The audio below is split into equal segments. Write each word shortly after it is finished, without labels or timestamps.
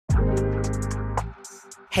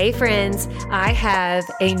Hey friends, I have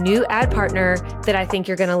a new ad partner that I think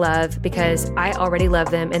you're going to love because I already love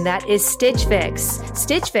them, and that is Stitch Fix.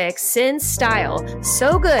 Stitch Fix sends style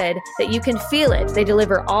so good that you can feel it. They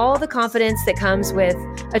deliver all the confidence that comes with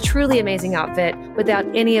a truly amazing outfit without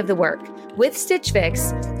any of the work. With Stitch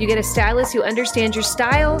Fix, you get a stylist who understands your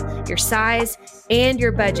style, your size, and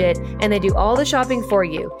your budget, and they do all the shopping for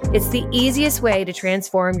you. It's the easiest way to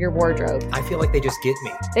transform your wardrobe. I feel like they just get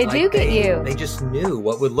me. They do get you. They just knew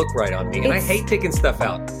what would look right on me. And I hate picking stuff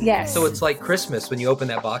out. Yes. So it's like Christmas when you open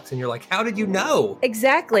that box and you're like, how did you know?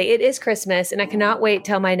 Exactly. It is Christmas, and I cannot wait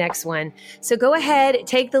till my next one. So go ahead,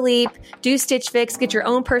 take the leap, do Stitch Fix, get your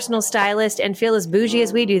own personal stylist, and feel as bougie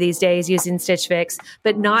as we do these days using Stitch Fix,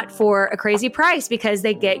 but not for a crazy price because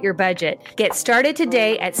they get your budget. Get started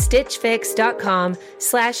today at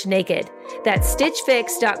stitchfix.com/naked. That's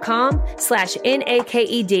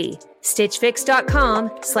stitchfix.com/NAKED.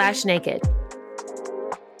 stitchfix.com/naked.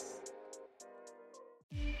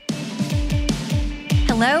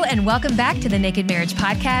 Hello and welcome back to the Naked Marriage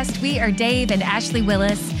Podcast. We are Dave and Ashley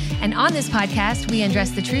Willis, and on this podcast, we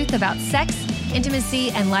address the truth about sex,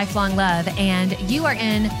 intimacy, and lifelong love. And you are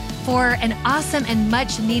in for an awesome and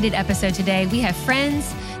much needed episode today. We have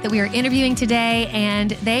friends that we are interviewing today,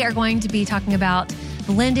 and they are going to be talking about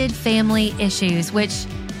blended family issues, which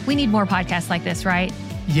we need more podcasts like this, right?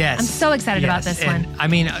 Yes. I'm so excited about this one. I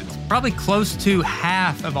mean, probably close to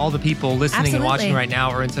half of all the people listening and watching right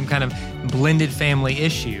now are in some kind of blended family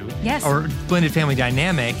issue. Yes. Or blended family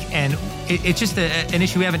dynamic. And it's just an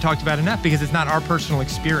issue we haven't talked about enough because it's not our personal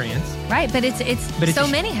experience. Right, but it's so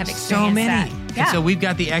many have experienced so many. that. Yeah. And so we've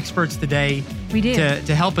got the experts today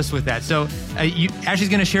to help us with that. So Ashley's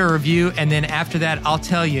going to share a review, and then after that, I'll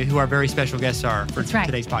tell you who our very special guests are for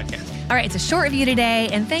today's podcast. All right, it's a short review today,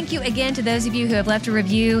 and thank you again to those of you who have left a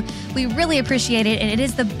review. We really appreciate it, and it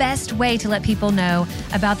is the best way to let people know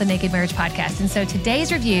about the Naked Marriage Podcast. And so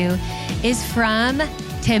today's review is from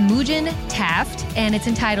Temujin Taft, and it's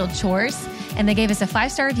entitled Chores. And they gave us a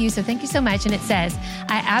 5-star review, so thank you so much. And it says,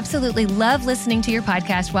 I absolutely love listening to your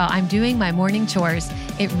podcast while I'm doing my morning chores.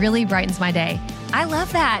 It really brightens my day. I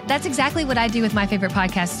love that. That's exactly what I do with my favorite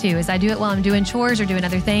podcasts too, is I do it while I'm doing chores or doing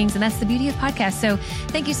other things. And that's the beauty of podcasts. So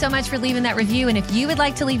thank you so much for leaving that review. And if you would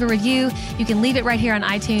like to leave a review, you can leave it right here on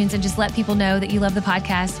iTunes and just let people know that you love the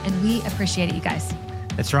podcast. And we appreciate it, you guys.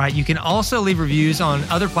 That's right. You can also leave reviews on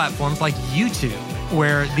other platforms like YouTube,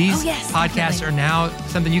 where these podcasts are now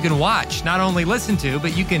something you can watch, not only listen to,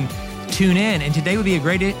 but you can tune in. And today would be a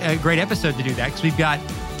great episode to do that because we've got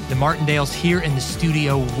the Martindales here in the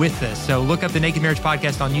studio with us. So look up the Naked Marriage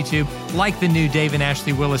Podcast on YouTube, like the new Dave and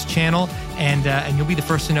Ashley Willis channel, and you'll be the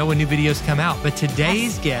first to know when new videos come out. But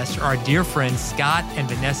today's guests are our dear friends, Scott and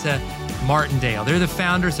Vanessa Martindale. They're the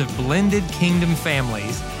founders of Blended Kingdom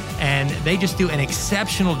Families, and they just do an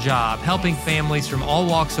exceptional job helping families from all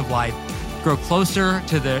walks of life grow closer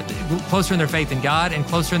in their faith in God and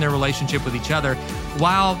closer in their relationship with each other,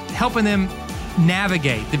 while helping them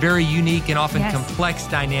navigate the very unique and often complex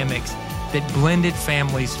dynamics that blended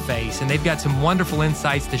families face. And they've got some wonderful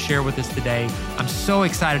insights to share with us today. I'm so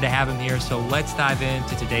excited to have them here. So let's dive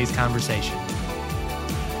into today's conversation.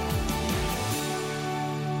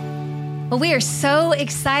 Well, we are so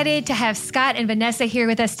excited to have Scott and Vanessa here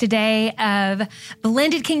with us today of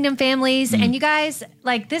Blended Kingdom Families. And you guys,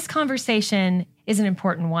 like, this conversation is an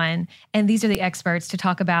important one. And these are the experts to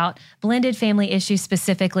talk about blended family issues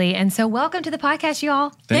specifically. And so welcome to the podcast,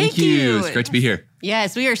 y'all. Thank you. It's great to be here.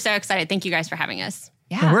 Yes, we are so excited. Thank you guys for having us.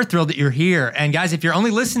 Yeah. Well, we're thrilled that you're here. And guys, if you're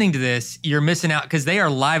only listening to this, you're missing out because they are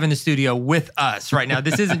live in the studio with us right now.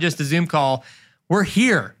 This isn't just a Zoom call. We're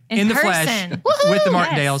here in the flesh with the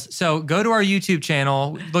Martindales. Yes. So go to our YouTube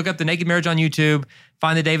channel, look up the Naked Marriage on YouTube,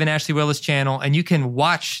 find the Dave and Ashley Willis channel, and you can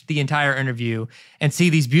watch the entire interview and see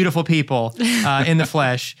these beautiful people in the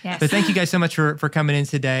flesh. Yes. But thank you guys so much for coming in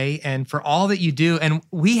today and for all that you do. And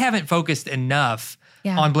we haven't focused enough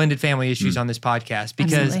on blended family issues on this podcast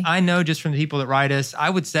because I know just from the people that write us, I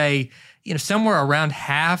would say, somewhere around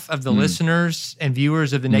half of the listeners and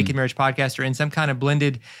viewers of the Naked Marriage Podcast are in some kind of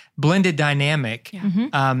blended dynamic.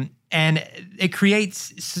 Yeah. And it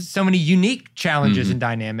creates so many unique challenges and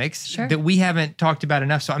dynamics that we haven't talked about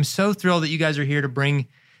enough. So I'm so thrilled that you guys are here to bring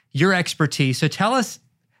your expertise. So tell us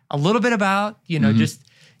a little bit about, just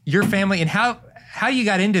your family and how you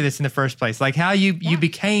got into this in the first place, like how you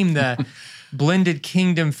became the Blended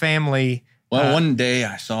Kingdom Family Well, one day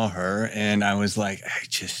I saw her and I was like, I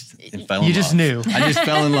just fell in love. You just knew. I just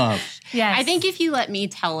fell in love. Yes. I think if you let me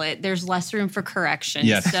tell it, there's less room for correction.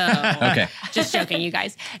 Yes. So, Okay. Just joking, you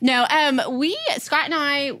guys. No, Scott and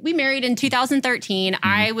I, we married in 2013.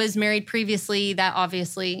 I was married previously. That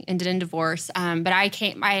obviously ended in divorce. But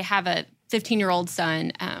I have a 15-year-old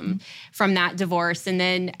son from that divorce and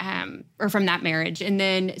then, or from that marriage. And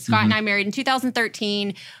then Scott and I married in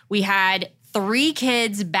 2013. We had 3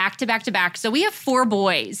 kids back to back to back. So we have 4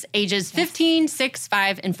 boys, ages 15, 6,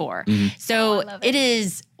 5, and 4. So it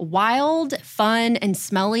is wild, fun, and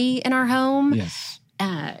smelly in our home. Yes.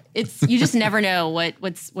 It's you just never know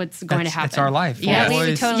what's going to happen. It's our life. Yeah,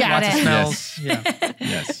 Boys, totally lots get of it. smells. Yeah.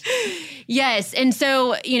 Yes. Yes. And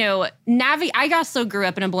so, I also grew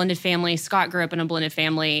up in a blended family. Scott grew up in a blended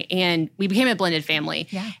family, and we became a blended family.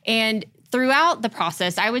 Yeah. And throughout the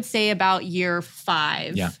process, I would say about year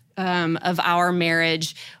 5 of our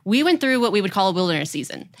marriage, we went through what we would call a wilderness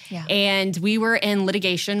season. Yeah. And we were in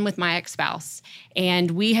litigation with my ex-spouse.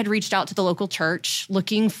 And we had reached out to the local church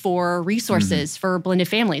looking for resources for blended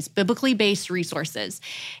families, biblically based resources.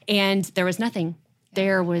 And there was nothing.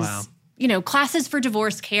 There was, classes for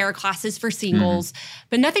divorce care, classes for singles,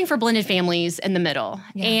 but nothing for blended families in the middle.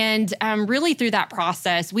 Yeah. And really through that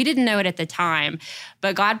process, we didn't know it at the time,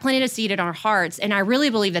 but God planted a seed in our hearts. And I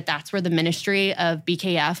really believe that that's where the ministry of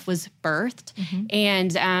BKF was birthed.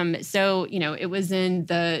 And so, it was in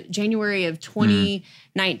the January of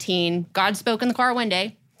 2019, God spoke in the car one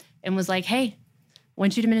day and was like, hey, I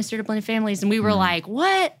want you to minister to blended families. And we were like,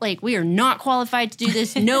 what? Like, we are not qualified to do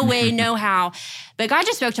this. No way, no how. But God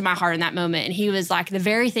just spoke to my heart in that moment. And he was like, the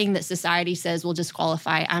very thing that society says will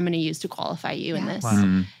disqualify, I'm going to use to qualify you in this.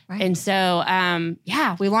 Wow. Right. And so,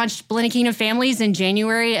 we launched Blended Kingdom Families in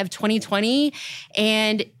January of 2020.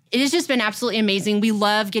 And it has just been absolutely amazing. We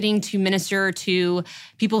love getting to minister to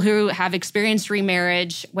people who have experienced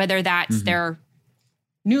remarriage, whether that's their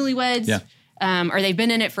newlyweds, or they've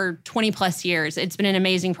been in it for 20 plus years. It's been an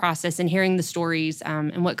amazing process, and hearing the stories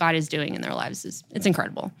and what God is doing in their lives it's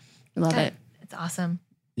incredible. I love it. It's awesome.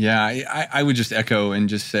 Yeah, I would just echo and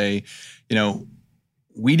just say,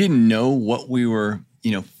 we didn't know what we were,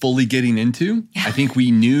 fully getting into. Yeah. I think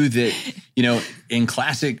we knew that, in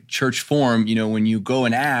classic church form, when you go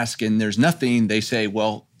and ask and there's nothing, they say,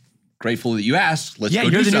 well, grateful that you asked. Let's go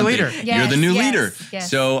do something. You're the new leader. Yes, you're the new leader. Yes.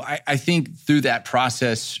 So I think through that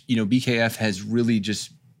process, BKF has really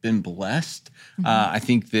just been blessed. I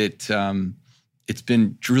think that it's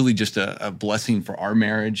been truly just a blessing for our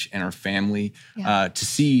marriage and our family to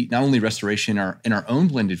see not only restoration in our own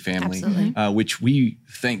blended family, which we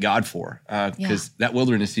thank God for, because that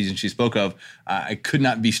wilderness season she spoke of, I could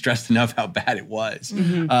not be stressed enough how bad it was.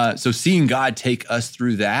 So seeing God take us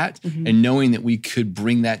through that and knowing that we could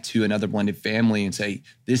bring that to another blended family and say,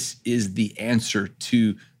 this is the answer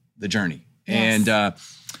to the journey. Yes. And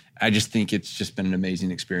I just think it's just been an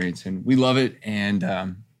amazing experience, and we love it, and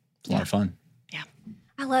it's a lot of fun.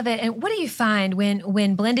 I love it. And what do you find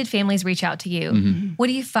when blended families reach out to you? What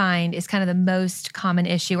do you find is kind of the most common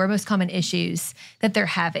issue or most common issues that they're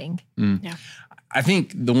having? Yeah. I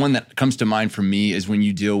think the one that comes to mind for me is when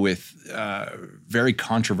you deal with very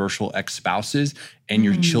controversial ex-spouses and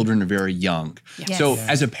your children are very young. Yes. So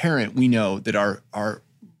as a parent, we know that our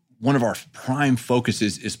one of our prime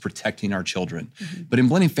focuses is protecting our children. But in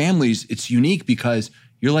blended families, it's unique because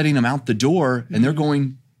you're letting them out the door and they're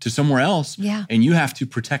going to somewhere else, and you have to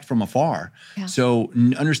protect from afar. So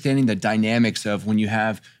understanding the dynamics of when you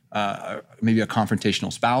have maybe a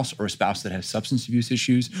confrontational spouse or a spouse that has substance abuse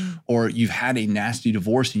issues, or you've had a nasty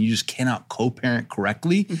divorce and you just cannot co-parent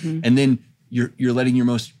correctly, and then you're letting your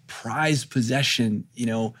most prized possession,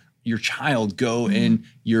 your child go, and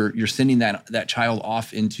you're sending that child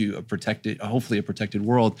off into hopefully a protected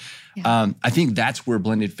world. I think that's where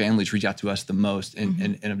blended families reach out to us the most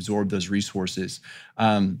and absorb those resources.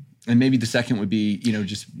 And maybe the second would be,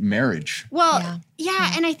 just marriage. Well,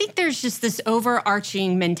 and I think there's just this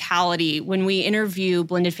overarching mentality when we interview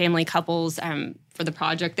blended family couples for the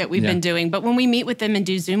project that we've been doing. But when we meet with them and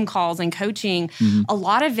do Zoom calls and coaching, a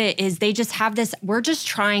lot of it is they just have this, we're just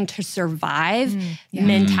trying to survive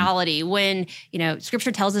mentality. When,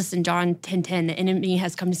 scripture tells us in John 10:10, the enemy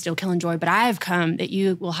has come to steal, kill, and destroy, but I have come that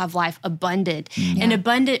you will have life abundant. And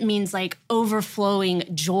abundant means like overflowing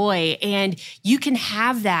joy. And you can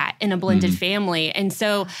have that in a blended family. And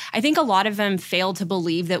so I think a lot of them fail to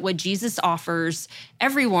believe that what Jesus offers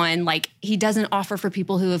everyone, like he doesn't offer for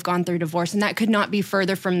people who have gone through divorce. And that could not be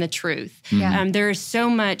further from the truth. There is so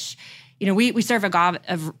much, we serve a God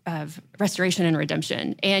of restoration and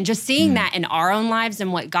redemption. And just seeing that in our own lives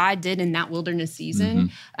and what God did in that wilderness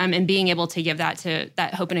season, and being able to give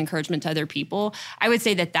that hope and encouragement to other people, I would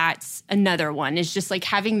say that that's another one. Is just like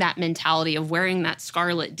having that mentality of wearing that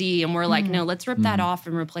scarlet D, and we're like, no, let's rip that off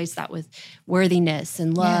and replace that with worthiness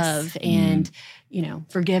and love and,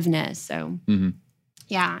 forgiveness. So,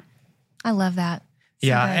 yeah. I love that.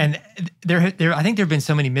 Yeah, and I think there have been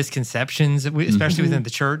so many misconceptions, especially within the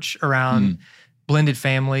church, around blended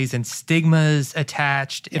families and stigmas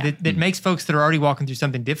attached that makes folks that are already walking through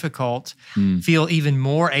something difficult feel even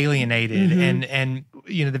more alienated. And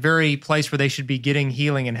the very place where they should be getting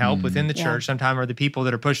healing and help within the church sometimes are the people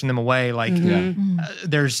that are pushing them away. Like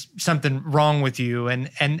there's something wrong with you, and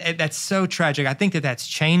that's so tragic. I think that's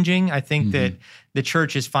changing. I think that the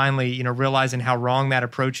church is finally, realizing how wrong that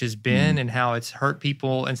approach has been and how it's hurt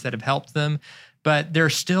people instead of helped them. But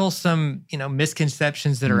there's still some,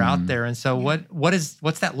 misconceptions that are out there. And so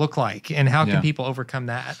what's that look like, and how can people overcome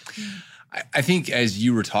that? I think as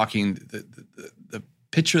you were talking, the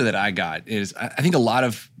picture that I got is I think a lot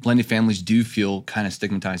of blended families do feel kind of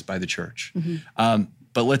stigmatized by the church.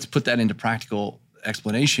 But let's put that into practical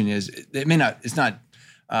explanation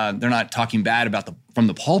they're not talking bad from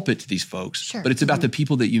the pulpit to these folks, but it's about the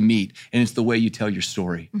people that you meet, and it's the way you tell your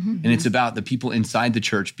story. And it's about the people inside the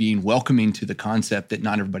church being welcoming to the concept that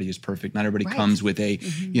not everybody is perfect. Not everybody comes with a,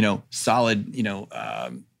 solid,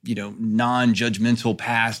 non-judgmental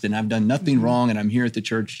past, and I've done nothing wrong, and I'm here at the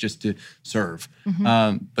church just to serve.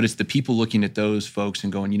 But it's the people looking at those folks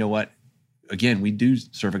and going, you know what? Again, we do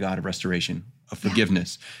serve a God of restoration, of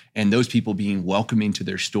forgiveness, and those people being welcoming to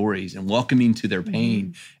their stories and welcoming to their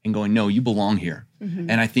pain and going, no, you belong here.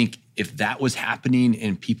 And I think if that was happening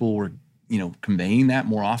and people were, conveying that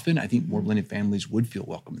more often, I think more blended families would feel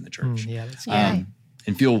welcome in the church and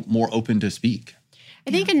feel more open to speak.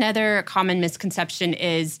 I think another common misconception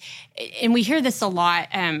is, and we hear this a lot,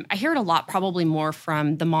 I hear it a lot probably more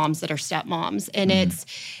from the moms that are stepmoms, and it's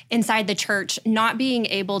inside the church, not being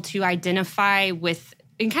able to identify with,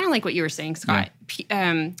 and kind of like what you were saying, Scott,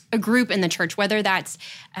 a group in the church, whether that's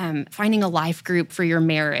finding a life group for your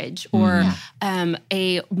marriage or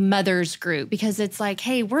a mother's group, because it's like,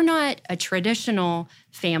 hey, we're not a traditional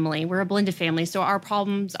family. We're a blended family. So our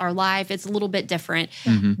problems, our life, it's a little bit different.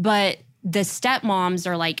 But the stepmoms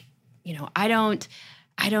are like, I don't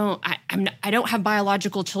have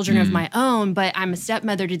biological children of my own, but I'm a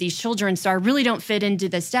stepmother to these children, so I really don't fit into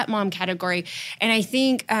the stepmom category. And I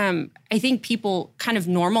think people kind of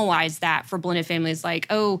normalize that for blended families, like,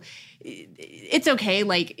 oh, it's okay.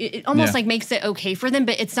 Like it almost like makes it okay for them,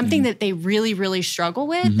 but it's something that they really, really struggle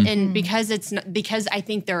with. And because I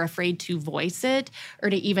think they're afraid to voice it or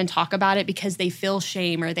to even talk about it because they feel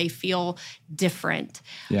shame or they feel different.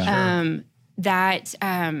 There's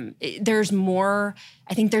more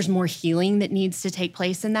healing that needs to take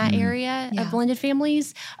place in that area of blended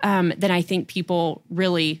families than I think people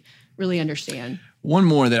really, really understand. One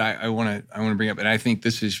more that I want to bring up, and I think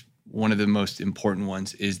this is one of the most important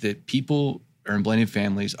ones, is that people are in blended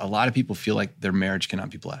families. A lot of people feel like their marriage cannot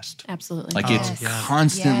be blessed. Absolutely. Like it's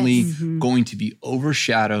constantly going to be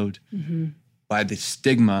overshadowed by the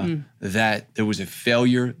stigma that there was a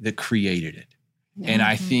failure that created it. And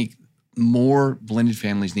I think more blended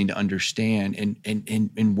families need to understand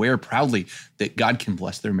and wear proudly that God can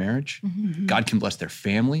bless their marriage. God can bless their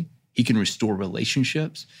family. He can restore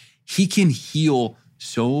relationships. He can heal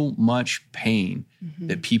so much pain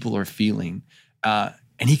that people are feeling. And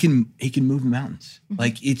he can move mountains.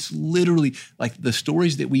 Like it's literally like the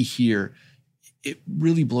stories that we hear, it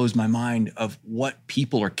really blows my mind of what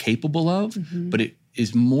people are capable of, but it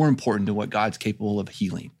is more important to what God's capable of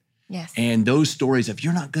healing. Yes. And those stories of,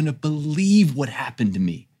 you're not going to believe what happened to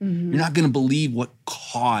me. You're not going to believe what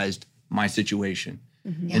caused my situation.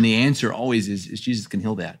 And the answer always is Jesus can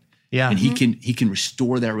heal that. Yeah. And he can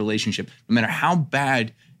restore that relationship. No matter how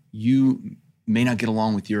bad you may not get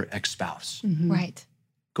along with your ex-spouse. Right.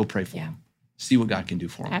 Go pray for them. See what God can do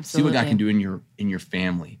for them. Absolutely. See what God can do in your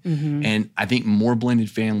family. And I think more blended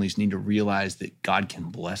families need to realize that God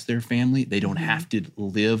can bless their family. They don't have to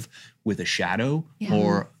live with a shadow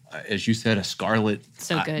or as you said, a scarlet,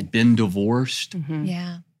 been divorced.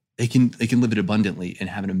 They can live it abundantly and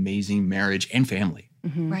have an amazing marriage and family.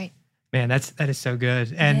 Right. Man, that is so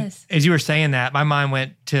good. And as you were saying that, my mind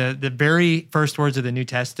went to the very first words of the New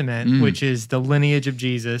Testament, which is the lineage of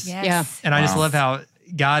Jesus. And I just love how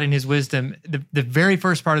God in his wisdom, the very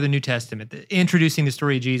first part of the New Testament, introducing the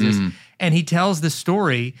story of Jesus, and he tells the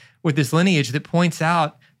story with this lineage that points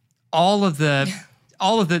out all of the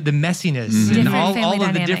all of the messiness and Different all family of the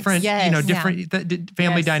dynamics. different, Yes. different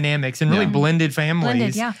family Yes. dynamics and really blended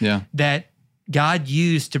families Blended, that God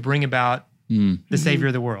used to bring about the Savior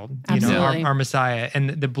of the world, Absolutely. our Messiah, and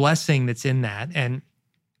the blessing that's in that, and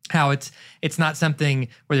how it's not something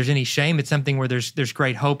where there's any shame. It's something where there's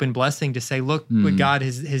great hope and blessing to say, look what God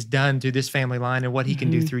has done through this family line and what He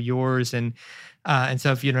can do through yours. And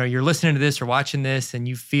so if you're listening to this or watching this and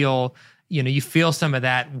you feel some of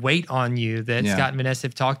that weight on you that Scott and Vanessa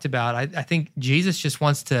have talked about, I think Jesus just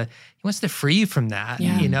wants to free you from that.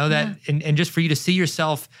 And just for you to see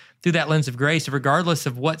yourself through that lens of grace, regardless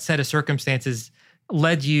of what set of circumstances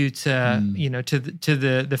led you to, to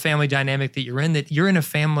the family dynamic that you're in, that you're in a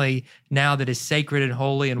family now that is sacred and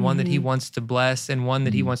holy and one that He wants to bless and one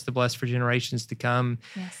that He wants to bless for generations to come.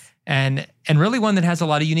 Yes. And really one that has a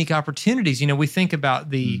lot of unique opportunities. We think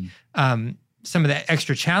about the, some of the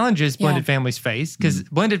extra challenges blended families face, because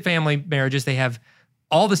blended family marriages, they have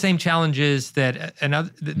all the same challenges that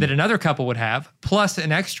another couple would have, plus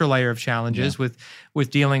an extra layer of challenges with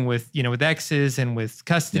dealing with with exes and with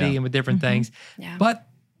custody and with different things. Yeah. But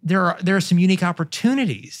there are some unique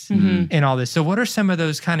opportunities in all this. So what are some of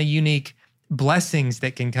those kind of unique blessings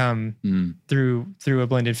that can come through a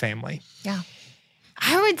blended family? Yeah.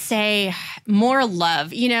 I would say more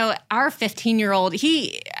love. Our 15-year-old,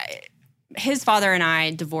 his father and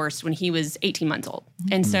I divorced when he was 18 months old.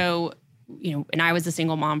 And so, and I was a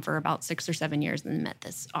single mom for about 6 or 7 years and then met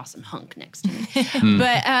this awesome hunk next to me.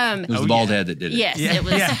 But it was the bald head that did it. yes, it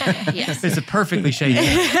was. Yes. It's a perfectly shaded.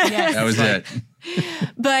 That was it.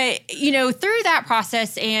 But, through that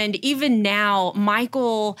process and even now,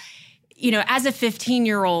 Michael, as a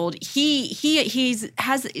 15-year-old, he's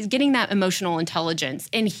getting that emotional intelligence,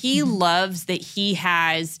 and he loves that he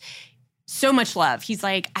has so much love. He's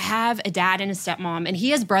like, I have a dad and a stepmom, and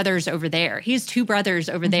he has brothers over there. He has 2 brothers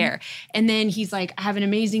over there. And then he's like, I have an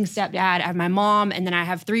amazing stepdad. I have my mom, and then I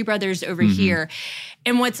have 3 brothers over here.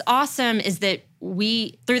 And what's awesome is that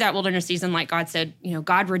through that wilderness season, like God said,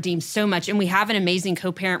 God redeemed so much, and we have an amazing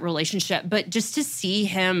co-parent relationship. But just to see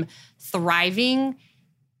him thriving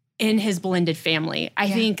in his blended family, I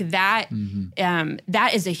think that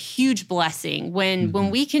that is a huge blessing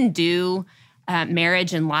when we can do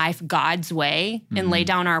marriage and life God's way and lay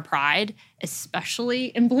down our pride, especially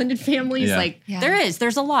in blended families.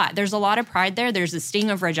 There's a lot of pride there. There's a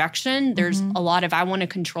sting of rejection. There's a lot of, I want to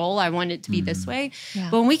control. I want it to be this way.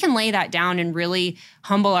 But when we can lay that down and really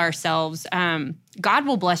humble ourselves, God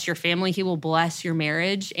will bless your family. He will bless your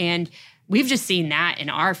marriage. And we've just seen that in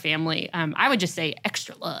our family. I would just say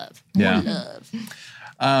extra love, more love.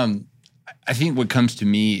 I think what comes to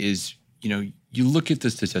me is, you look at the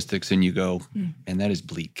statistics and you go, and that is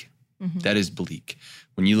bleak. That is bleak.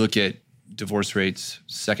 When you look at divorce rates,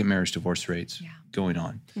 second marriage divorce rates going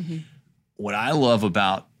on. What I love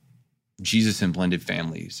about Jesus and blended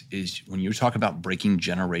families is when you talk about breaking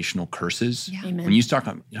generational curses, when you talk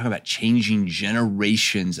about changing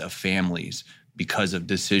generations of families because of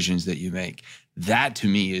decisions that you make, that to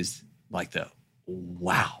me is like the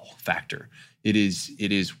wow factor. It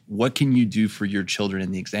is what can you do for your children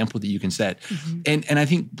and the example that you can set. And I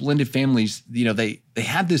think blended families, they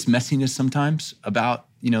have this messiness sometimes about,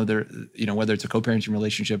 their, whether it's a co-parenting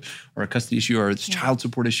relationship or a custody issue or it's child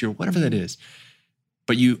support issue or whatever that is.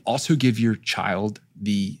 But you also give your child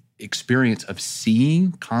the experience of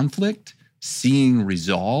seeing conflict, seeing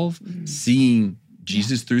resolve, seeing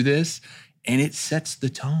Jesus through this, and it sets the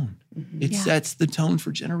tone. It sets the tone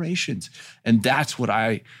for generations. And that's what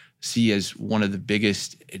I see as one of the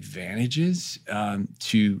biggest advantages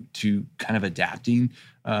to kind of adapting,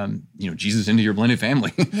 Jesus into your blended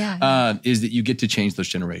family, is that you get to change those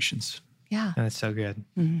generations. Yeah. That's so good.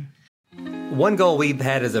 One goal we've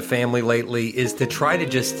had as a family lately is to try to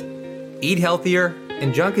just eat healthier,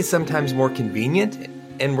 and junk is sometimes more convenient.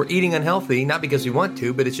 And we're eating unhealthy, not because we want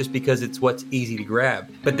to, but it's just because it's what's easy to grab.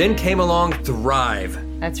 But then came along Thrive.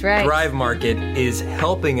 That's right. Thrive Market is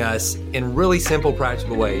helping us in really simple,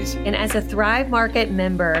 practical ways. And as a Thrive Market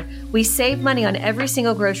member, we save money on every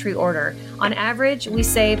single grocery order. On average, we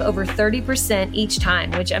save over 30% each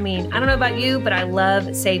time, which, I don't know about you, but I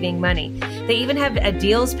love saving money. They even have a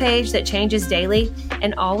deals page that changes daily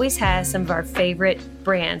and always has some of our favorite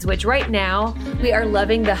brands, which right now we are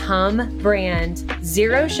loving the Hum brand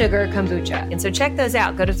Zero Sugar Kombucha. And so check those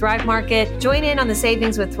out. Go to Thrive Market, join in on the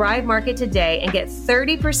savings with Thrive Market today and get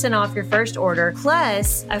 30% off your first order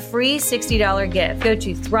plus a free $60 gift. Go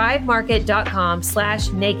to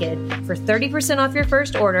thrivemarket.com/naked for 30% off your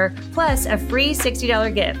first order plus a free $60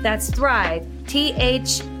 gift. That's Thrive,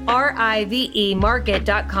 THRIVE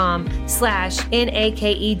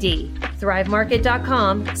market.com/NAKED.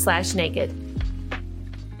 Thrivemarket.com/naked.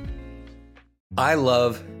 I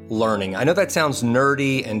love learning. I know that sounds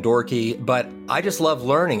nerdy and dorky, but I just love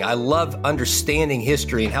learning. I love understanding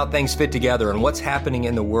history and how things fit together and what's happening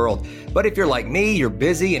in the world. But if you're like me, you're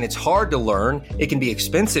busy and it's hard to learn. It can be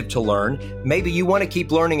expensive to learn. Maybe you want to keep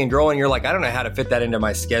learning and growing. You're like, I don't know how to fit that into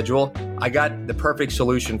my schedule. I got the perfect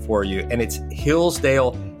solution for you, and it's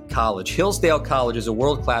Hillsdale College. Hillsdale College is a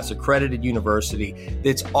world-class accredited university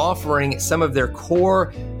that's offering some of their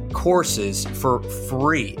core courses for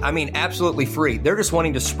free. I mean, absolutely free. They're just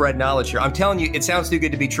wanting to spread knowledge here. I'm telling you, it sounds too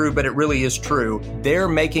good to be true, but it really is true. They're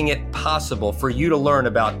making it possible for you to learn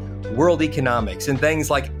about world economics and things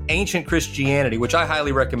like ancient Christianity, which I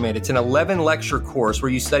highly recommend. It's an 11-lecture course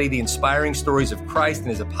where you study the inspiring stories of Christ and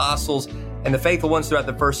his apostles and the faithful ones throughout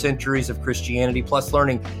the first centuries of Christianity, plus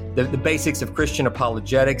learning the basics of Christian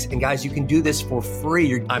apologetics. And guys, you can do this for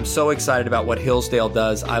free. I'm so excited about what Hillsdale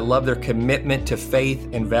does. I love their commitment to faith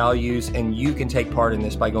and values, and you can take part in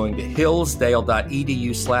this by going to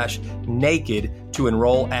hillsdale.edu/naked to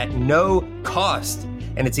enroll at no cost.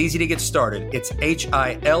 And it's easy to get started. It's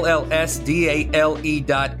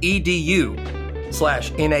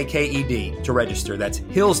hillsdale.edu/naked to register. That's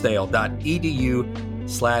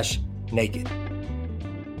hillsdale.edu/naked.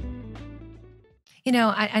 You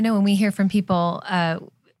know, I know when we hear from people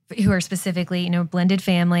who are specifically, blended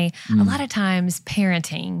family, a lot of times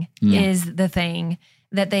parenting is the thing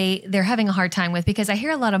that they're having a hard time with, because I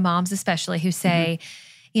hear a lot of moms especially who say,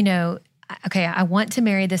 okay, I want to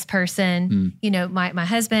marry this person. My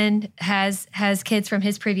husband has kids from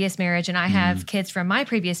his previous marriage, and I have kids from my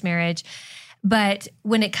previous marriage. But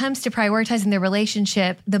when it comes to prioritizing their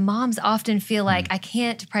relationship, the moms often feel like, I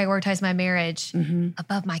can't prioritize my marriage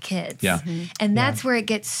above my kids. Yeah. And that's where it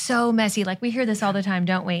gets so messy. Like, we hear this all the time,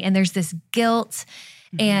 don't we? And there's this guilt.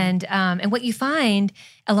 And what you find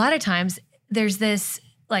a lot of times, there's this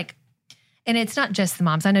and it's not just the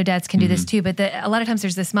moms. I know dads can do this too, but a lot of times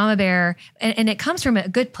there's this mama bear, and it comes from a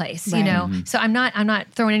good place, So I'm not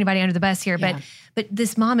throwing anybody under the bus here, but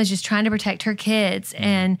this mom is just trying to protect her kids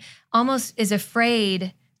and almost is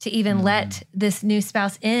afraid to even let this new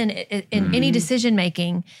spouse in any decision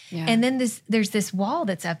making. Yeah. And then there's this wall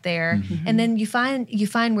that's up there, and then you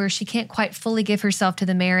find where she can't quite fully give herself to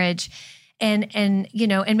the marriage. And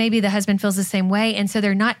maybe the husband feels the same way. And so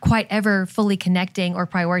they're not quite ever fully connecting or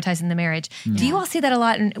prioritizing the marriage. Yeah. Do you all see that a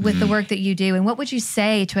lot with the work that you do? And what would you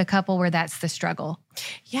say to a couple where that's the struggle?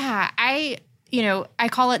 Yeah, I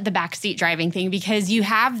call it the backseat driving thing, because you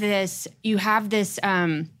have this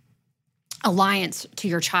alliance to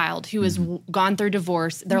your child who has gone through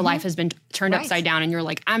divorce. Their life has been turned upside down, and you're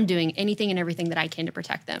like, I'm doing anything and everything that I can to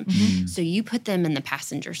protect them. So you put them in the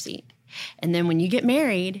passenger seat. And then when you get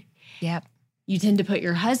married, you tend to put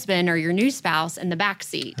your husband or your new spouse in the back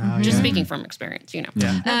seat. Just speaking from experience,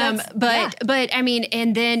 Yeah. But I mean,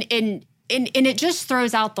 and it just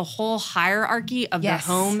throws out the whole hierarchy of the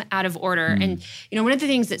home out of order. And one of the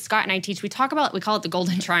things that Scott and I teach, we call it the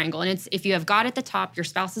golden triangle. And it's, if you have God at the top, your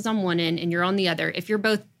spouse is on one end and you're on the other. If you're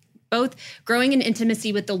both growing in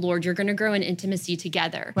intimacy with the Lord, you're going to grow in intimacy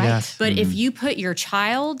together. Right. Yes. But if you put your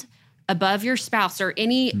child above your spouse or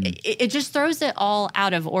it just throws it all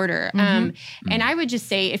out of order. And I would just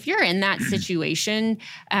say, if you're in that situation,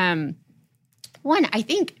 one, I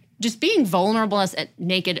think just being vulnerable as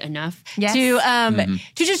naked enough to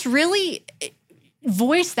just really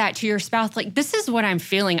voice that to your spouse. Like, this is what I'm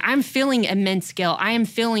feeling. I'm feeling immense guilt. I am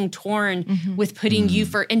feeling torn with putting you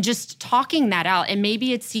and just talking that out. And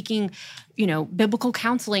maybe it's seeking biblical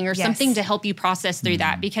counseling or something to help you process through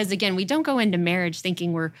that. Because again, we don't go into marriage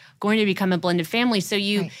thinking we're going to become a blended family. So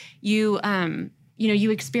you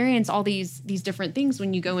experience all these different things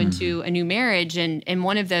when you go into a new marriage. And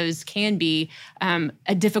one of those can be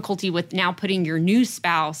a difficulty with now putting your new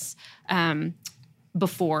spouse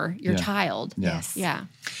before your child. Yes. Yeah.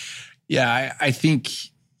 Yeah. I think,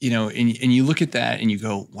 and you look at that and you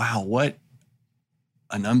go, wow, what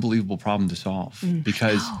an unbelievable problem to solve.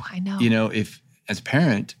 Because, I know. If as a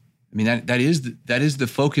parent, I mean, that is the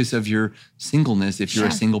focus of your singleness. If you're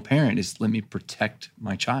a single parent, is let me protect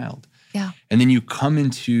my child. Yeah. And then you come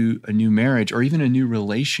into a new marriage or even a new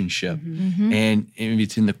relationship, and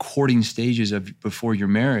it's in the courting stages of before your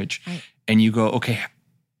marriage, and you go, okay,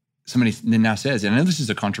 somebody then now says, and I know this is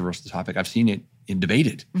a controversial topic, I've seen it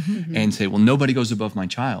debated, and say, well, nobody goes above my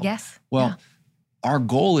child. Yes. Well, our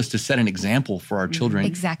goal is to set an example for our children.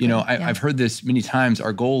 Exactly. I've heard this many times.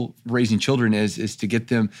 Our goal raising children is to get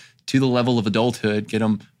them to the level of adulthood, get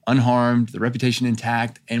them unharmed, the reputation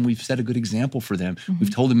intact, and we've set a good example for them.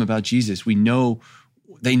 We've told them about Jesus. They know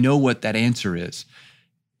what that answer is.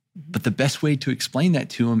 But the best way to explain that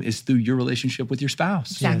to them is through your relationship with your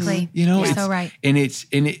spouse. Exactly. You know, it's so right. And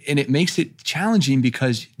it makes it challenging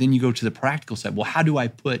because then you go to the practical side. Well, how do I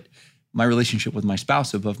put my relationship with my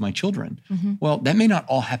spouse above my children? Well, that may not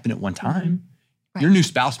all happen at one time. Right. Your new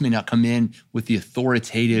spouse may not come in with the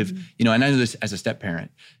authoritative, you know, and I know this as a step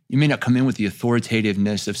parent, you may not come in with the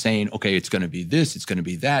authoritativeness of saying, okay, it's going to be this, it's going to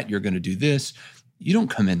be that, you're going to do this. You don't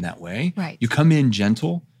come in that way. Right. You come in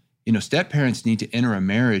gentle. You know, step parents need to enter a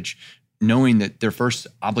marriage knowing that their first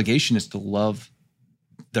obligation is to love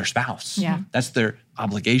their spouse. Yeah. That's their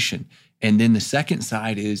obligation. And then the second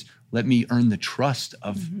side is, let me earn the trust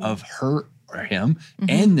of her or him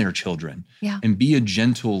and their children, and be a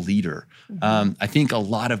gentle leader. I think a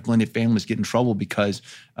lot of blended families get in trouble because,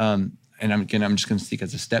 and I'm just going to speak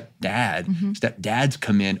as a stepdad. Stepdads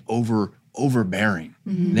come in overbearing.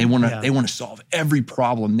 They want to solve every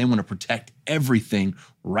problem. They want to protect everything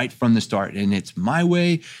right from the start. And it's my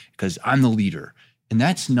way because I'm the leader. And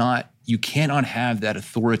that's not, you cannot have that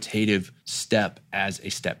authoritative step as a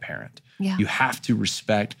step parent. Yeah. You have to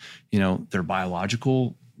respect, you know, their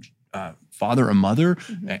biological father or mother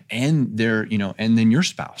and their, you know, and then your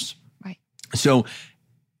spouse. Right. So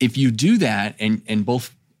if you do that and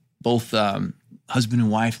both husband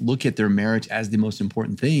and wife look at their marriage as the most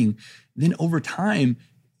important thing, then over time,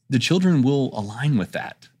 the children will align with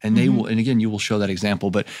that. And they will, and again, you will show that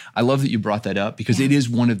example. But I love that you brought that up because it is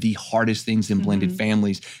one of the hardest things in blended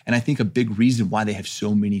families. And I think a big reason why they have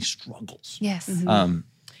so many struggles. Yes.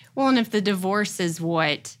 Well, and if the divorce is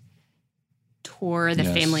what tore the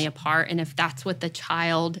family apart, and if that's what the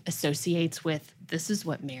child associates with, this is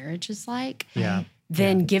what marriage is like,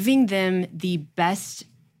 then giving them the best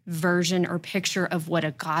version or picture of what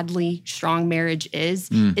a godly, strong marriage is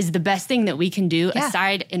the best thing that we can do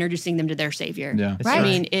aside introducing them to their Savior. Yeah. Right. I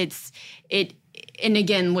mean, and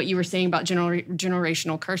again, what you were saying about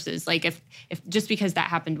generational curses, like if just because that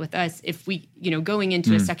happened with us, if we, you know, going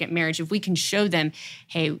into a second marriage, if we can show them,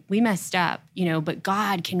 hey, we messed up, you know, but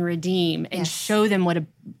God can redeem and show them what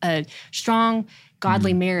a strong,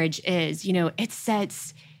 godly marriage is, you know, it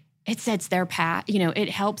sets their path, you know, it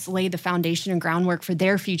helps lay the foundation and groundwork for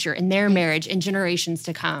their future and their marriage and generations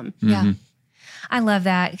to come. Yeah. I love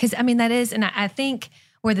that because, I mean, that is, and I think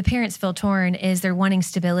where the parents feel torn is they're wanting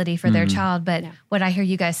stability for their child. But what I hear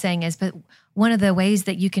you guys saying is, but one of the ways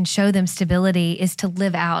that you can show them stability is to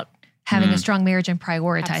live out having a strong marriage and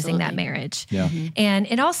prioritizing that marriage. Yeah. And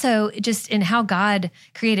it also just in how God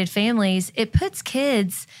created families, it puts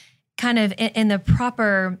kids kind of in the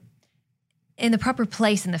proper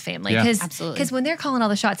place in the family. Because when they're calling all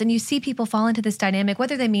the shots and you see people fall into this dynamic,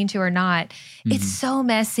 whether they mean to or not, it's so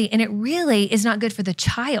messy and it really is not good for the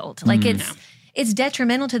child. Like it's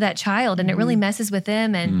detrimental to that child and it really messes with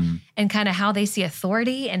them and kind of how they see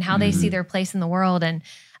authority and how they see their place in the world. And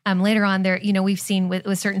later on there, you know, we've seen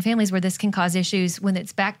with certain families where this can cause issues when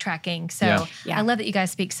it's backtracking. So I love that you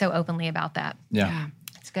guys speak so openly about that. Yeah.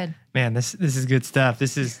 Good. Man, this is good stuff.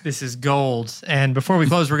 This is gold. And before we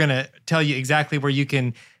close, we're going to tell you exactly where you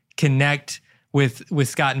can connect with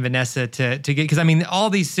Scott and Vanessa to get, because I mean, all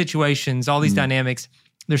these situations, all these dynamics,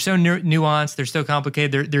 they're so nuanced, they're so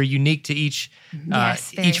complicated, they're unique to each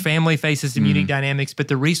each family faces some unique dynamics, but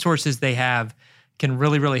the resources they have can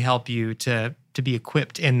really, really help you to be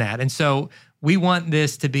equipped in that. And so we want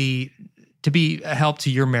this to be a help to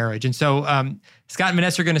your marriage. And so Scott and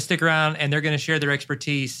Vanessa are going to stick around and they're going to share their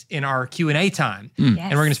expertise in our Q&A time. And we're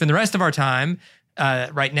going to spend the rest of our time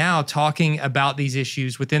right now talking about these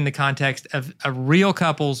issues within the context of a real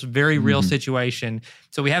couple's very real situation.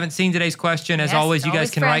 So we haven't seen today's question. As always, you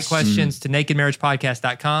guys can write questions to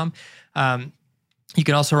nakedmarriagepodcast.com. You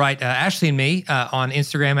can also write Ashley and me on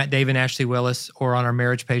Instagram at Dave and Ashley Willis or on our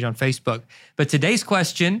marriage page on Facebook. But today's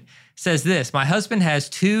question says this: my husband has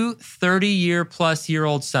two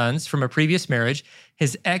 30-year-plus-year-old sons from a previous marriage.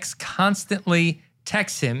 His ex constantly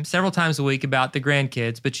texts him several times a week about the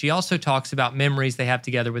grandkids, but she also talks about memories they have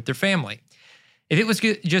together with their family. If it was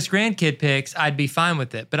just grandkid pics, I'd be fine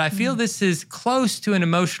with it. But I feel this is close to an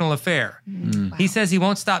emotional affair. Wow. He says he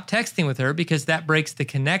won't stop texting with her because that breaks the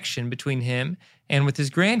connection between him and with his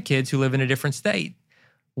grandkids who live in a different state.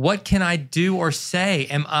 What can I do or say?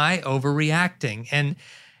 Am I overreacting? And,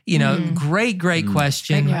 you know, great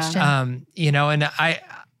question. Great question. You know, and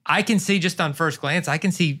I can see just on first glance, I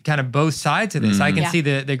can see kind of both sides of this. I can see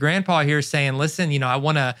the grandpa here saying, listen, you know, I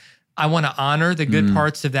want to honor the good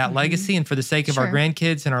parts of that legacy, and for the sake of our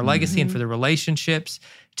grandkids and our legacy and for the relationships,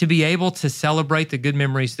 to be able to celebrate the good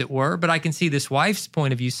memories that were. But I can see this wife's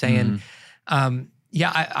point of view saying,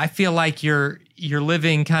 I feel like you're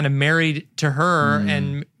living kind of married to her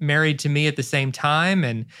and married to me at the same time.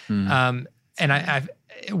 And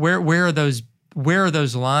where are those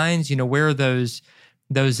lines? You know, where are those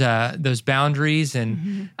boundaries?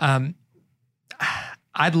 And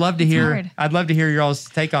I'd love to hear y'all's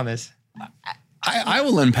take on this. I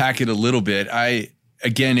will unpack it a little bit.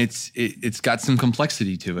 Again, it's got some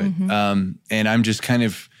complexity to it. And I'm just kind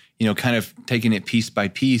of taking it piece by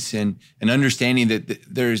piece and understanding that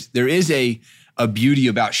there is a beauty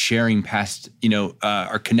about sharing past,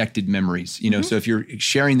 our connected memories, so if you're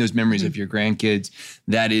sharing those memories of your grandkids,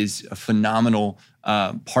 that is a phenomenal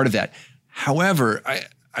part of that. However,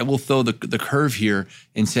 I will throw the curve here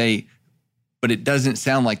and say, but it doesn't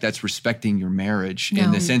sound like that's respecting your marriage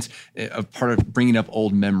in the sense of part of bringing up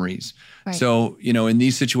old memories. Right. So, in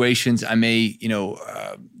these situations, I may,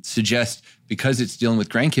 suggest, because it's dealing with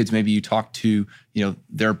grandkids, maybe you talk to,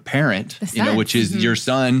 their parent, which is your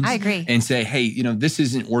son. I agree. And say, hey, this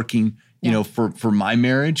isn't working, for my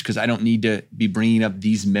marriage, because I don't need to be bringing up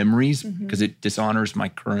these memories because it dishonors my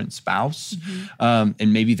current spouse.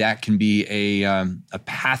 And maybe that can be a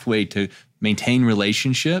pathway to maintain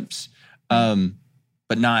relationships.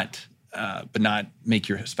 But not make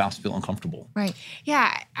your spouse feel uncomfortable. Right.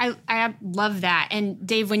 Yeah, I love that. And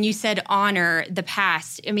Dave, when you said honor the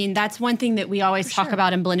past, I mean, that's one thing that we always talk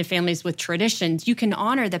about in blended families with traditions. You can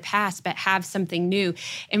honor the past, but have something new.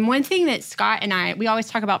 And one thing that Scott and we always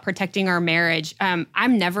talk about protecting our marriage.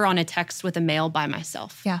 I'm never on a text with a mail by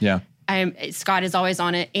myself. Yeah. Scott is always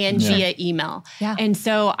on it and via email. Yeah. And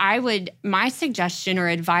so my suggestion or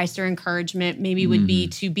advice or encouragement maybe would be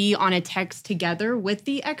to be on a text together with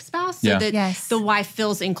the ex-spouse so that the wife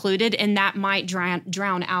feels included, and that might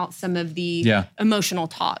drown out some of the emotional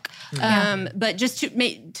talk. But just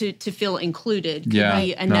to feel included could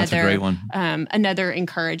be another, that's a great one. Another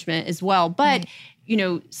encouragement as well. But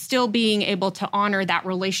still being able to honor that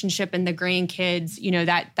relationship and the grandkids,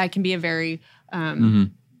 that can be a very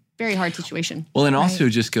very hard situation. Well, and also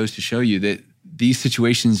just goes to show you that these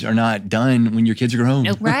situations are not done when your kids are grown.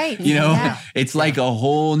 Nope. Right. It's like a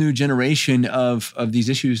whole new generation of these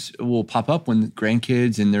issues will pop up when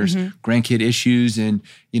grandkids and there's grandkid issues. And,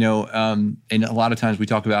 and a lot of times we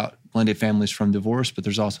talk about blended families from divorce, but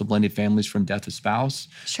there's also blended families from death of spouse.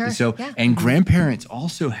 Sure. And so, and grandparents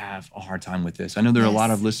also have a hard time with this. I know there are a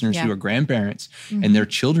lot of listeners who are grandparents and their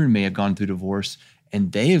children may have gone through divorce,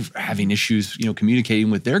 and they're having issues,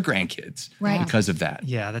 communicating with their grandkids because of that.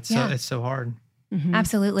 Yeah, it's so hard.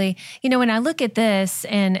 Absolutely. When I look at this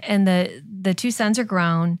and the two sons are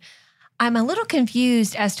grown, I'm a little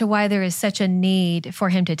confused as to why there is such a need for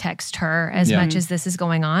him to text her as much as this is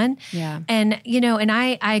going on. Yeah. And, and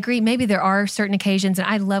I agree, maybe there are certain occasions, and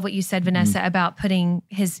I love what you said, Vanessa, about putting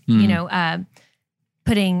his,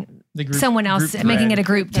 putting someone else, making it a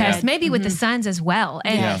group text, maybe with the sons as well,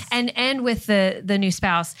 and with the new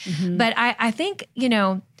spouse. But I think,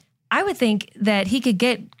 I would think that he could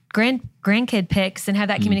get grandkid pics and have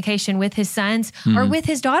that communication with his sons or with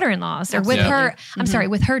his daughter-in-laws or with her,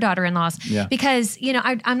 with her daughter-in-laws. Yeah. Because,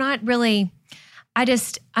 I'm not really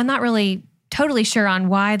totally sure on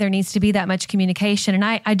why there needs to be that much communication. And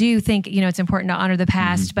I do think, it's important to honor the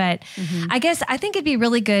past, but I think it'd be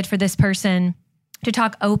really good for this person to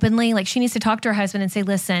talk openly. Like, she needs to talk to her husband and say,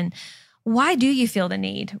 listen, why do you feel the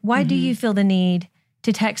need? Why do you feel the need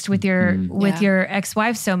to text with your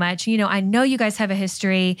ex-wife so much? I know you guys have a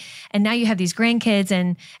history, and now you have these grandkids,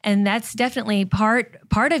 and that's definitely part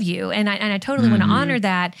of you. And I totally want to honor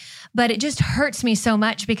that, but it just hurts me so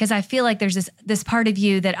much because I feel like there's this part of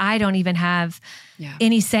you that I don't even have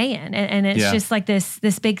any say in. And it's just like this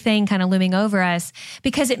big thing kind of looming over us,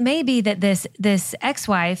 because it may be that this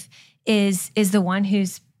ex-wife is the one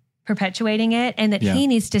who's perpetuating it, and that he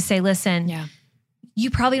needs to say, listen, you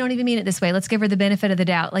probably don't even mean it this way. Let's give her the benefit of the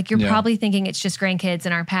doubt. Like, you're probably thinking it's just grandkids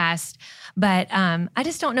in our past. But I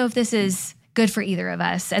just don't know if this is good for either of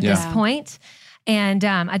us at this point. And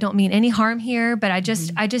I don't mean any harm here, but I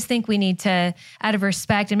just think we need to, out of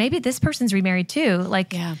respect, and maybe this person's remarried too,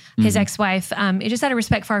 like his ex-wife, just out of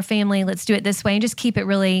respect for our family, let's do it this way and just keep it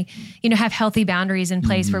really, have healthy boundaries in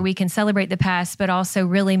place where we can celebrate the past, but also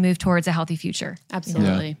really move towards a healthy future.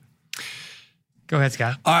 Absolutely. Yeah. Go ahead,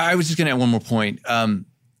 Scott. I was just going to add one more point.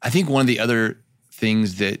 I think one of the other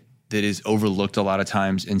things that is overlooked a lot of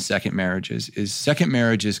times in second marriages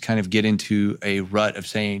kind of get into a rut of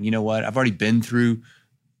saying, you know what, I've already been through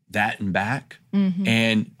that and back,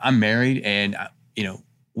 and I'm married, and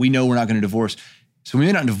we know we're not going to divorce. So we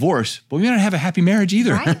may not divorce, but we may not have a happy marriage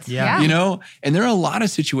either. Right. Yeah. You know, and there are a lot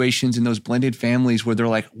of situations in those blended families where they're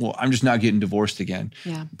like, well, I'm just not getting divorced again.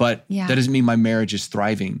 Yeah. But that doesn't mean my marriage is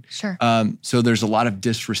thriving. Sure. So there's a lot of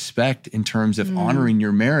disrespect in terms of honoring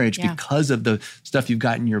your marriage because of the stuff you've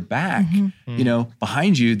got in your back, you know,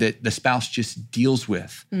 behind you that the spouse just deals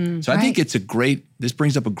with. So I think it's this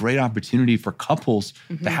brings up a great opportunity for couples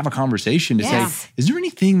to have a conversation to say, is there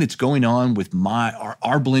anything that's going on with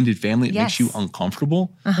our blended family that makes you uncomfortable?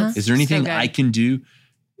 Is there anything I can do?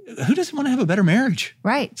 Who doesn't want to have a better marriage?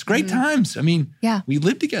 Right. It's great times. I mean, we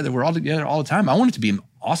live together. We're all together all the time. I want it to be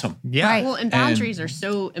awesome. Yeah. Right. Well, and boundaries are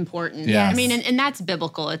so important. Yeah. I mean, and that's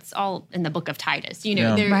biblical. It's all in the book of Titus. You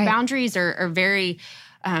know, boundaries are very,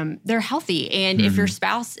 they're healthy. And if your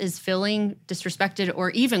spouse is feeling disrespected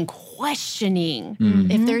or even questioning,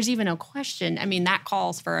 if there's even a question, I mean, that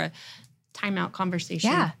calls for a timeout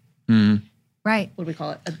conversation. Yeah. Right. What do we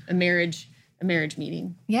call it? A marriage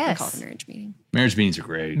meeting. Yes. We call it a marriage meeting. Marriage meetings are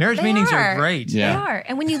great. Marriage meetings are great. Yeah. They are.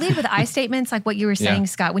 And when you lead with I statements, like what you were saying,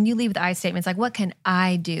 Scott, when you lead with I statements, like what can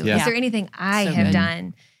I do? Yeah. Is there anything I have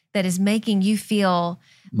done that is making you feel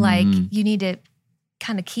like you need to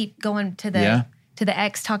kind of keep going to the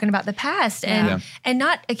ex talking about the past and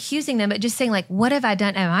not accusing them, but just saying like, what have I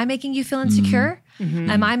done? Am I making you feel insecure?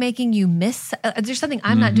 Am I making you miss? Is there something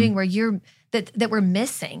I'm not doing where that we're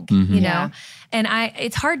missing, you know? And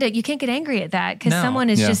it's hard you can't get angry at that because someone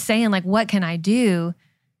is just saying like, what can I do?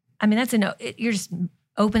 I mean, you're just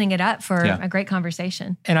opening it up for a great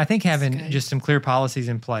conversation. And I think having just some clear policies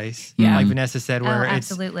in place, like Vanessa said, where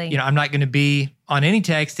it's, you know, I'm not going to be on any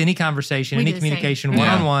text, any conversation, any communication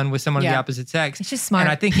one-on-one with someone of the opposite sex. It's just smart.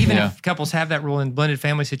 And I think even if couples have that rule in blended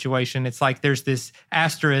family situation, it's like there's this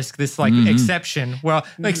asterisk, this like exception. Well,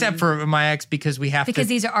 except for my ex because we have because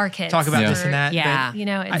these are our kids. Talk about this and that. Yeah. But you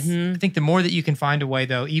know, I think the more that you can find a way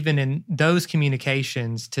though, even in those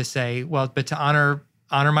communications to say, well, but to honor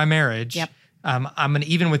my marriage. Yep. I'm going to,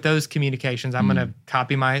 even with those communications, I'm going to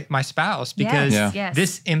copy my spouse because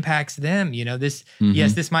this impacts them. You know, this,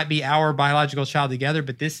 yes, this might be our biological child together,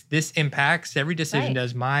 but this impacts every decision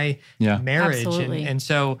does my marriage. Absolutely. And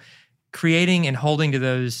so creating and holding to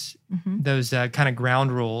those kind of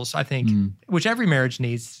ground rules, I think, which every marriage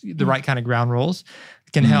needs the right kind of ground rules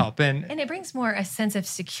can help. And it brings more a sense of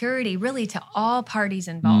security really to all parties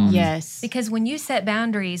involved. Yes. Because when you set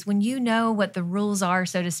boundaries, when you know what the rules are,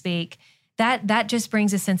 so to speak, that just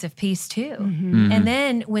brings a sense of peace too. And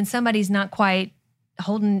then when somebody's not quite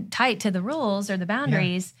holding tight to the rules or the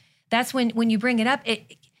boundaries, that's when you bring it up,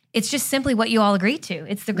 it's just simply what you all agreed to.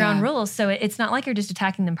 It's the ground rules. So it's not like you're just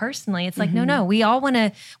attacking them personally. It's like, no, we all want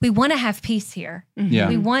to have peace here.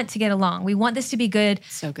 We want to get along. We want this to be good,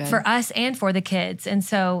 for us and for the kids. And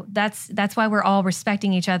so that's why we're all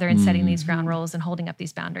respecting each other and setting these ground rules and holding up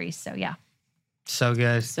these boundaries. So so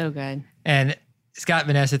good. So good. And Scott,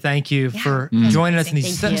 Vanessa, thank you for joining us in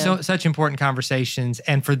these such important conversations.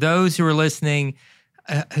 And for those who are listening,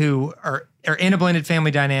 who are in a blended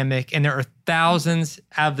family dynamic, and there are thousands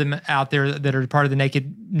of them out there that are part of the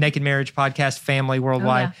Naked Marriage podcast family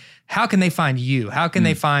worldwide. How can they find you? How can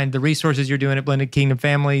they find the resources you're doing at Blended Kingdom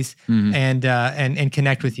Families and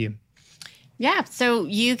connect with you? Yeah. So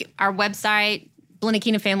our website,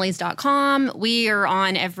 blendedkingdomfamilies.com. We are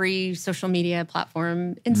on every social media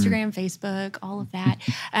platform, Instagram, Facebook, all of that.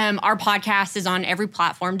 Our podcast is on every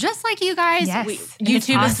platform, just like you guys. Yes.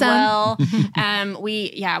 YouTube as well.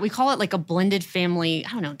 We call it like a blended family,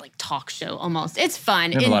 I don't know, like talk show almost. It's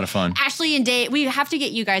fun. We have a lot of fun. Ashley and Dave, we have to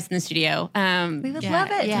get you guys in the studio. We would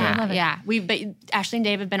love it. Yeah. But Ashley and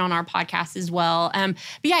Dave have been on our podcast as well. But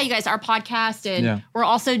yeah, you guys, our podcast, and we're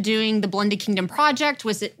also doing the Blended Kingdom Project,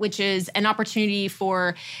 which is an opportunity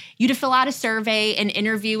for you to fill out a survey and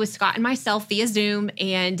interview with Scott and myself via Zoom.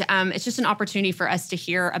 And it's just an opportunity for us to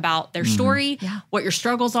hear about their story, what your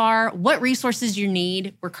struggles are, what resources you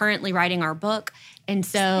need. We're currently writing our book. And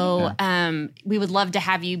so we would love to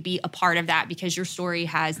have you be a part of that because your story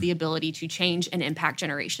has the ability to change and impact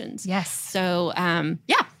generations. Yes. So,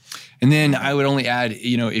 And then I would only add,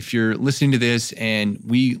 if you're listening to this, and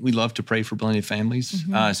we love to pray for blended families.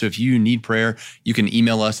 So if you need prayer, you can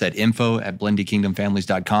email us at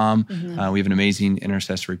info@blendedkingdomfamilies.com. We have an amazing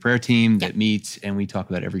intercessory prayer team that meets, and we talk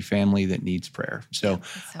about every family that needs prayer. So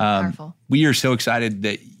powerful. We are so excited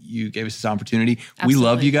that you gave us this opportunity. Absolutely. We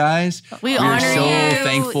love you guys. We are honor so you.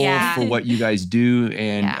 thankful for what you guys do.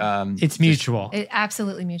 And it's mutual.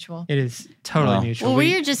 Absolutely mutual. It is totally mutual. Well,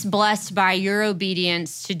 we are just blessed by your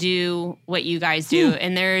obedience to do what you guys do.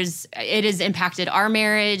 And it has impacted our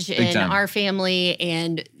marriage and our family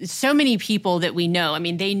and so many people that we know. I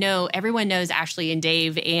mean, everyone knows Ashley and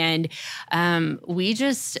Dave, and we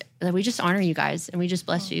just honor you guys and we just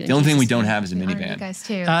bless you. The only thing we don't have is a minivan. You guys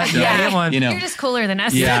too. Get one. You're just cooler than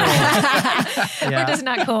us. We're just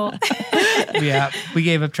not cool. We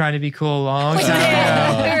gave up trying to be cool a long time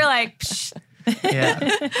ago. We were like, psh.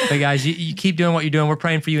 But guys, you keep doing what you're doing. We're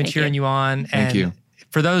praying for you and cheering you on. Thank you.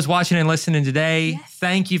 For those watching and listening today,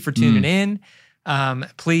 thank you for tuning in.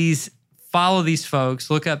 Please follow these folks.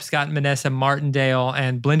 Look up Scott and Vanessa Martindale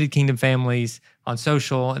and Blended Kingdom Families on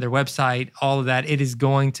social, their website, all of that. It is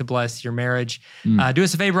going to bless your marriage. Do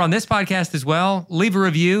us a favor on this podcast as well. Leave a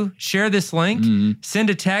review. Share this link. Send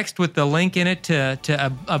a text with the link in it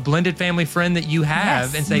to a blended family friend that you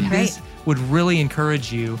have and say, this would really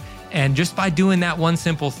encourage you. And just by doing that one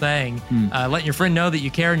simple thing, letting your friend know that you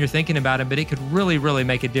care and you're thinking about it, but it could really, really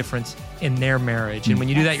make a difference in their marriage. And when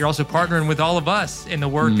you do that, you're also partnering with all of us in the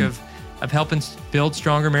work of helping build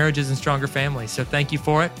stronger marriages and stronger families. So thank you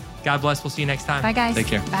for it. God bless. We'll see you next time. Bye, guys. Take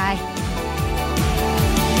care. Bye.